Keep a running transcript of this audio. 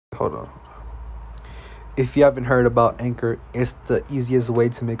hold on. If you haven't heard about Anchor, it's the easiest way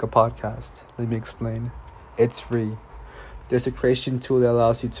to make a podcast. Let me explain. It's free. There's a creation tool that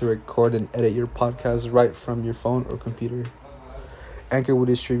allows you to record and edit your podcast right from your phone or computer. Anchor will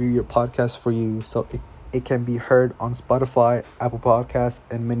distribute your podcast for you so it can be heard on Spotify, Apple Podcasts,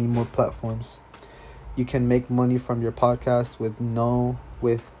 and many more platforms. You can make money from your podcast with no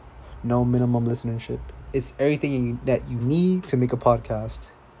minimum listenership. It's everything that you need to make a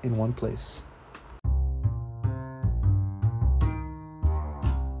podcast in one place.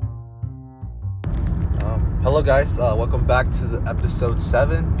 Hello guys, welcome back to the episode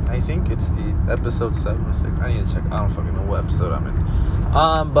 7. I think it's the episode 7 or 6. I need to check. I don't fucking know what episode I'm in.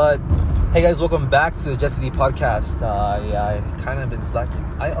 But hey guys, welcome back to the Jesse D podcast. I kind of been slacking.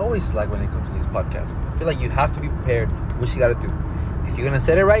 I always slack when it comes to these podcasts. I feel like you have to be prepared what you gotta do. If you're gonna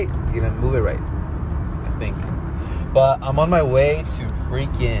set it right, you're gonna move it right, I think. But I'm on my way to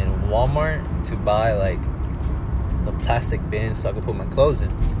freaking Walmart to buy like the plastic bin so I can put my clothes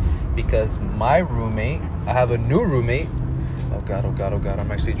in. Because my roommate, I have a new roommate. Oh God.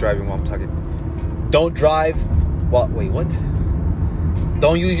 I'm actually driving while I'm talking. Don't drive while, wait, what?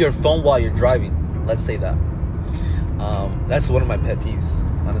 Don't use your phone while you're driving. Let's say that. That's one of my pet peeves,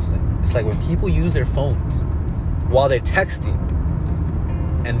 honestly. It's like when people use their phones while they're texting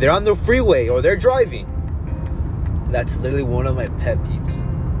and they're on the freeway or they're driving. That's literally one of my pet peeves.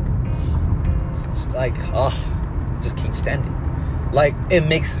 It's like, just can't stand it. Like, it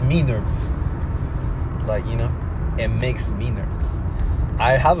makes me nervous. Like, you know, it makes me nervous.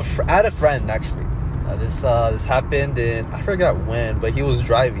 I had a friend, actually. This happened in, I forgot when, but he was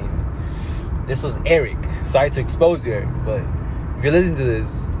driving. This was Eric. Sorry to expose you, Eric, but if you're listening to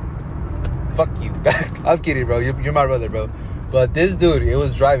this, fuck you. I'm kidding, bro. You're my brother, bro. But this dude, it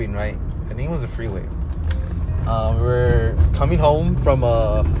was driving, right? I think it was a freeway. We're coming home from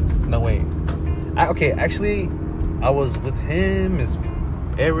actually, I was with him, his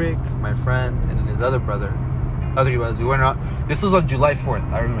Eric, my friend, and then his other brother. We went out. This was on July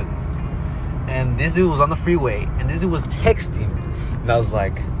 4th. I remember this. And this dude was on the freeway, and this dude was texting. And I was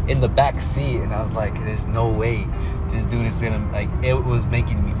like, in the back seat, and I was like, there's no way this dude is gonna, like, it was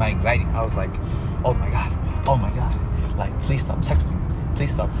making me, my anxiety. I was like, oh my God. Like, please stop texting.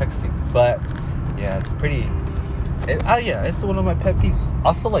 But, yeah, it's pretty, it's one of my pet peeves.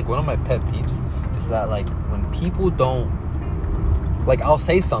 Also, like, one of my pet peeves is that, like, when people don't, like, I'll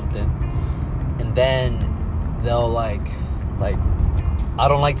say something and then they'll like I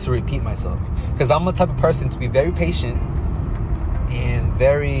don't like to repeat myself because I'm the type of person to be very patient and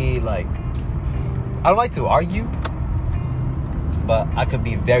very, like, I don't like to argue, but I could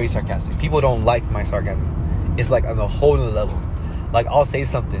be very sarcastic. People don't like my sarcasm. It's like on a whole other level. Like, I'll say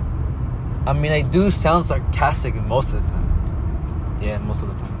something, I mean, I do sound sarcastic most of the time. Yeah, most of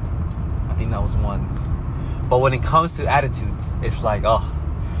the time. I think that was one. But when it comes to attitudes, it's like,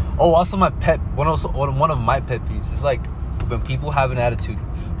 also one of my pet peeves. It's like when people have an attitude,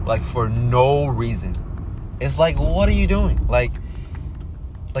 like, for no reason. It's like, what are you doing? Like,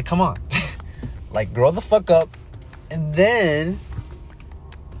 come on. Like, grow the fuck up, and then,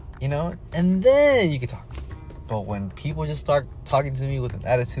 you know, and then you can talk. But when people just start talking to me with an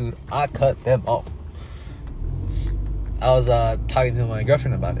attitude, I cut them off. I was talking to my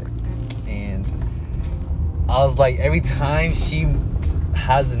girlfriend about it, and I was like, every time she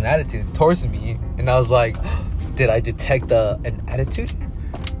has an attitude towards me, and I was like, did I detect an attitude?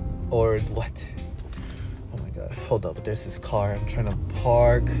 Or what? Oh my God, hold up, there's this car. I'm trying to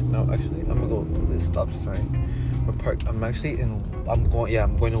park. No, actually, I'm gonna go to this stop sign. I'm going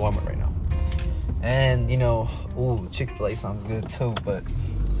to Walmart right now. And, you know, Chick-fil-A sounds good too, but,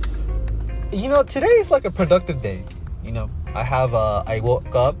 you know, today is like a productive day. You know, I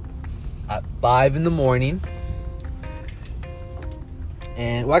woke up at 5 in the morning.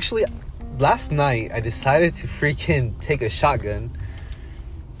 And, well, actually, last night, I decided to freaking take a shotgun.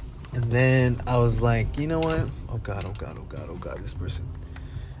 And then I was like, you know what? Oh God, this person.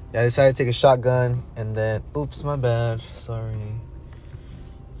 Yeah, I decided to take a shotgun. And then, oops, my bad. Sorry.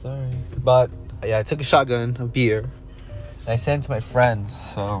 But, yeah, I took a shotgun of beer. And I sent it to my friends,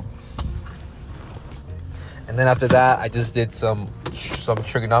 so. And then after that, I just did some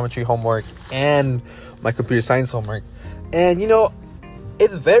trigonometry homework and my computer science homework. And, you know, I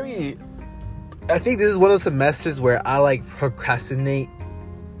think this is one of those semesters where I, like, procrastinate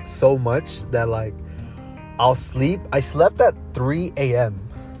so much that, like, I'll sleep. I slept at 3 a.m.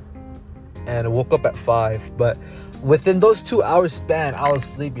 and I woke up at 5. But within those 2 hours span, I was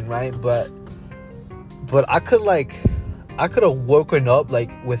sleeping, right? But I could have woken up,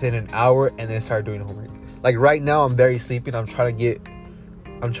 like, within an hour and then started doing homework. Like, right now, I'm very sleepy. I'm trying to get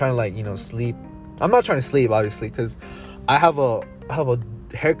I'm trying to like, you know, sleep. I'm not trying to sleep, obviously, because I have a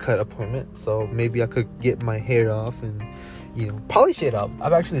haircut appointment, so maybe I could get my hair off and, you know, polish it up.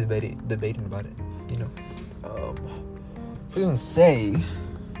 I'm actually debating about it, you know. What was I gonna say?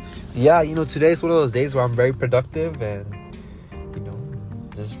 Yeah, you know, today's one of those days where I'm very productive and, you know,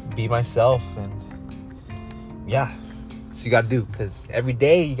 just be myself, and yeah, so you gotta do, because every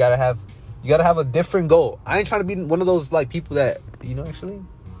day you gotta have a different goal. I ain't trying to be one of those like people that, you know, actually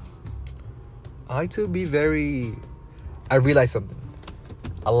I like to be I realize something.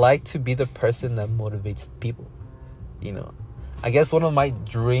 I like to be the person that motivates people. You know, I guess one of my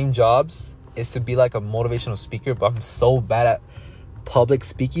dream jobs is to be like a motivational speaker, but I'm so bad at public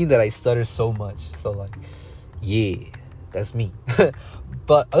speaking that I stutter so much. So like, yeah, that's me.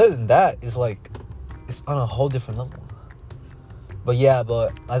 But other than that, it's like, it's on a whole different level. But yeah,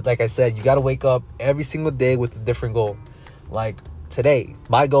 like I said, you gotta wake up every single day with a different goal. Like today,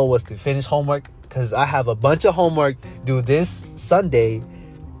 my goal was to finish homework, because I have a bunch of homework due this Sunday,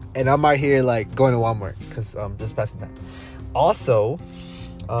 and I'm out here like going to Walmart because just passing that. Also,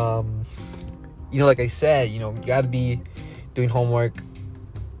 you know, like I said, you know, you gotta be doing homework.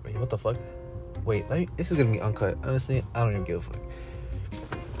 Wait, what the fuck? Wait, this is gonna be uncut. Honestly, I don't even give a fuck.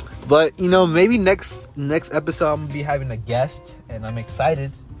 But you know, maybe next episode I'm gonna be having a guest, and I'm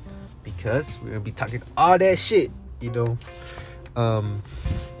excited because we're gonna be talking all that shit. You know,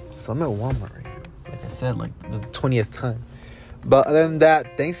 so I'm at Walmart right now. Like I said, like the 20th time. But other than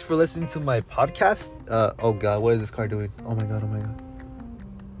that, thanks for listening to my podcast. Oh god, what is this car doing? Oh my god.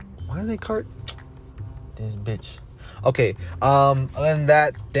 Why are they cart? This bitch. Okay. Other than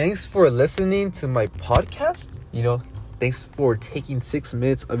that, thanks for listening to my podcast. You know, thanks for taking 6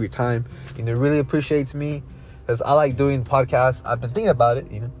 minutes of your time. You know, it really appreciates me, because I like doing podcasts. I've been thinking about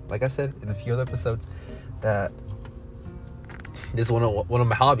it, you know, like I said in a few other episodes, that this is one of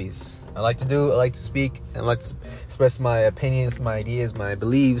my hobbies. I like to speak, and I like to express my opinions, my ideas, my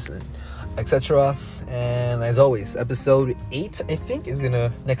beliefs, and etc. And as always, episode 8, I think,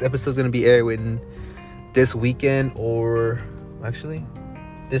 next episode is gonna be aired within this weekend, or actually,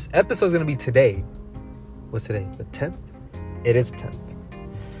 this episode is gonna be today. What's today? The 10th? It is the 10th.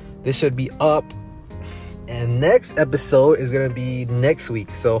 This should be up, and next episode is gonna be next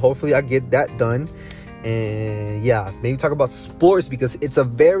week. So hopefully I get that done. And yeah, maybe talk about sports, because it's a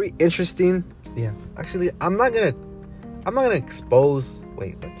very interesting. Yeah, actually, I'm not gonna expose.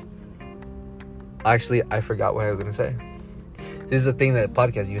 Wait, but actually, I forgot what I was gonna say. This is the thing that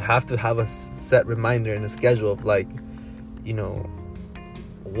podcast, you have to have a set reminder and a schedule of, like, you know,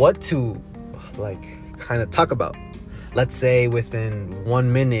 what to like kind of talk about. Let's say within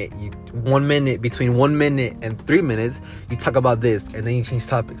 1 minute, between 1 minute and 3 minutes, you talk about this, and then you change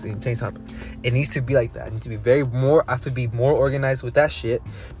topics. It needs to be like that. I need to be I have to be more organized with that shit,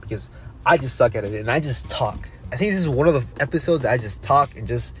 because I just suck at it, and I just talk. I think this is one of the episodes that I just talk and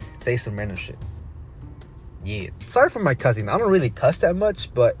just say some random shit. Yeah, sorry for my cussing. I don't really cuss that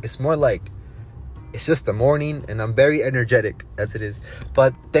much, but it's more like, it's just the morning, and I'm very energetic, as it is.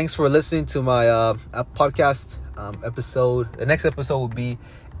 But thanks for listening to my podcast episode. The next episode will be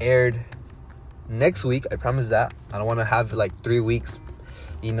aired next week. I promise that. I don't want to have like 3 weeks,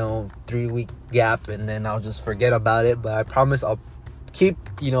 3-week gap, and then I'll just forget about it. But I promise I'll keep,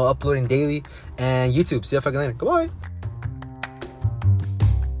 uploading daily. And YouTube. See you if I can later. Goodbye.